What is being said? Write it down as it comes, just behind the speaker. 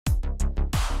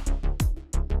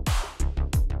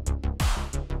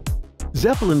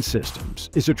Zeppelin Systems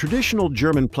is a traditional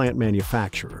German plant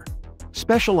manufacturer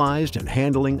specialized in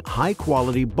handling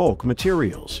high-quality bulk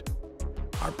materials.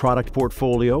 Our product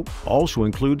portfolio also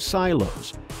includes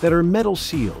silos that are metal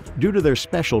sealed due to their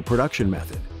special production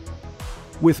method.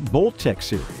 With Bolt-Tec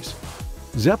series,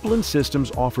 Zeppelin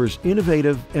Systems offers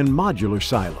innovative and modular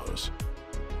silos.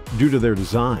 Due to their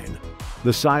design,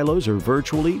 the silos are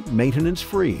virtually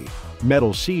maintenance-free,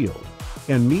 metal sealed,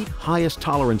 and meet highest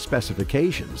tolerance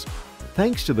specifications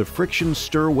thanks to the friction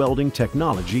stir welding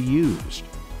technology used.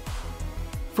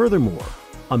 Furthermore,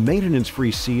 a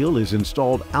maintenance-free seal is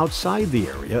installed outside the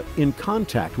area in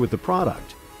contact with the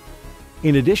product.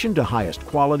 In addition to highest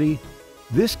quality,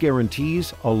 this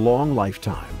guarantees a long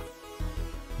lifetime.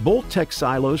 Bolt-Tec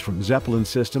Silos from Zeppelin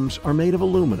Systems are made of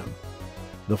aluminum.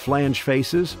 The flange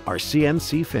faces are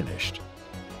CNC finished.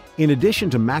 In addition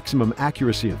to maximum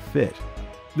accuracy of fit,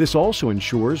 this also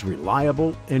ensures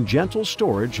reliable and gentle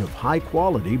storage of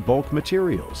high-quality bulk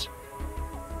materials.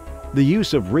 The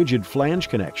use of rigid flange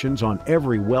connections on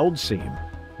every weld seam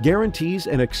guarantees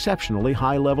an exceptionally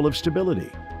high level of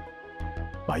stability.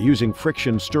 By using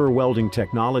friction stir welding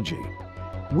technology,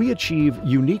 we achieve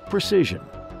unique precision,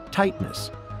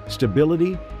 tightness,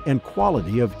 stability, and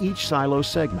quality of each silo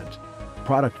segment.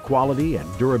 Product quality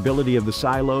and durability of the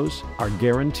silos are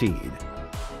guaranteed.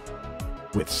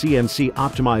 With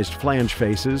CNC-optimized flange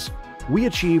faces, we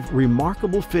achieve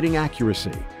remarkable fitting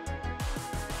accuracy.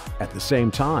 At the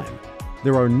same time,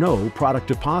 there are no product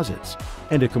deposits,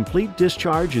 and a complete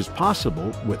discharge is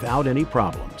possible without any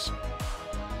problems.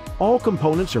 All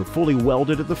components are fully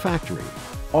welded at the factory,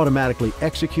 automatically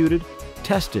executed,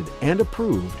 tested, and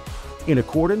approved in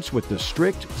accordance with the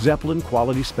strict Zeppelin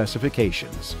quality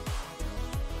specifications.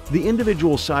 The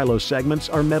individual silo segments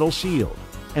are metal sealed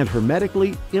and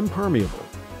hermetically impermeable.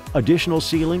 Additional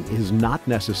sealing is not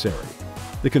necessary.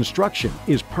 The construction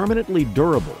is permanently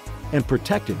durable and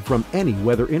protected from any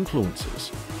weather influences.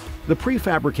 The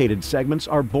prefabricated segments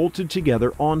are bolted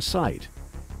together on site.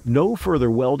 No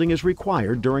further welding is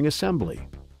required during assembly.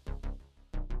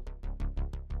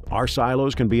 Our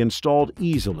silos can be installed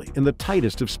easily in the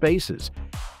tightest of spaces,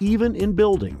 even in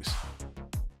buildings.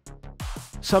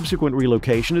 Subsequent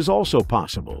relocation is also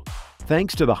possible,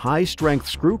 thanks to the high-strength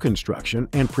screw construction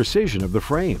and precision of the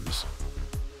frames.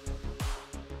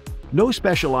 No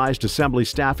specialized assembly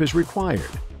staff is required,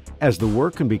 as the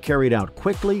work can be carried out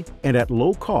quickly and at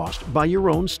low cost by your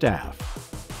own staff.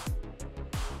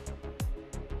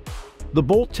 The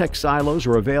Bolt-Tec silos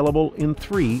are available in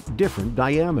 3 different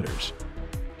diameters: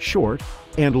 short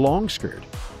and long skirt,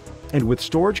 and with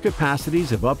storage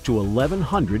capacities of up to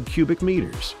 1,100 cubic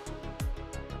meters.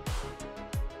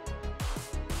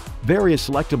 Various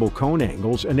selectable cone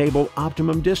angles enable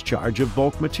optimum discharge of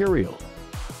bulk material.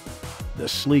 The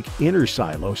sleek inner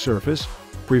silo surface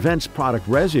prevents product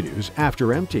residues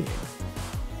after emptying.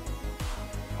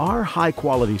 Our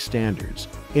high-quality standards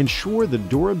ensure the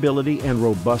durability and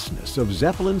robustness of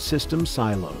Zeppelin Systems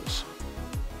silos.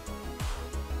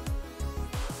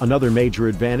 Another major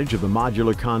advantage of the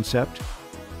modular concept: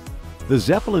 the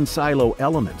Zeppelin silo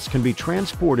elements can be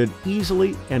transported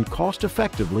easily and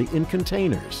cost-effectively in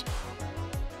containers.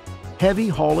 Heavy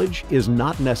haulage is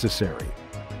not necessary,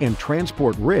 and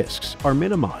transport risks are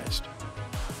minimized.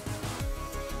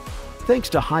 Thanks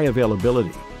to high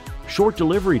availability, short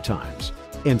delivery times,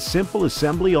 and simple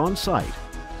assembly on site,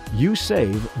 you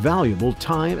save valuable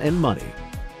time and money.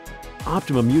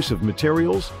 Optimum use of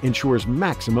materials ensures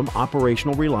maximum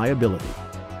operational reliability.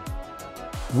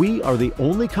 We are the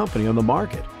only company on the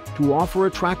market to offer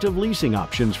attractive leasing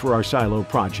options for our silo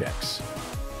projects.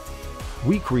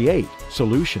 We create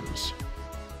solutions.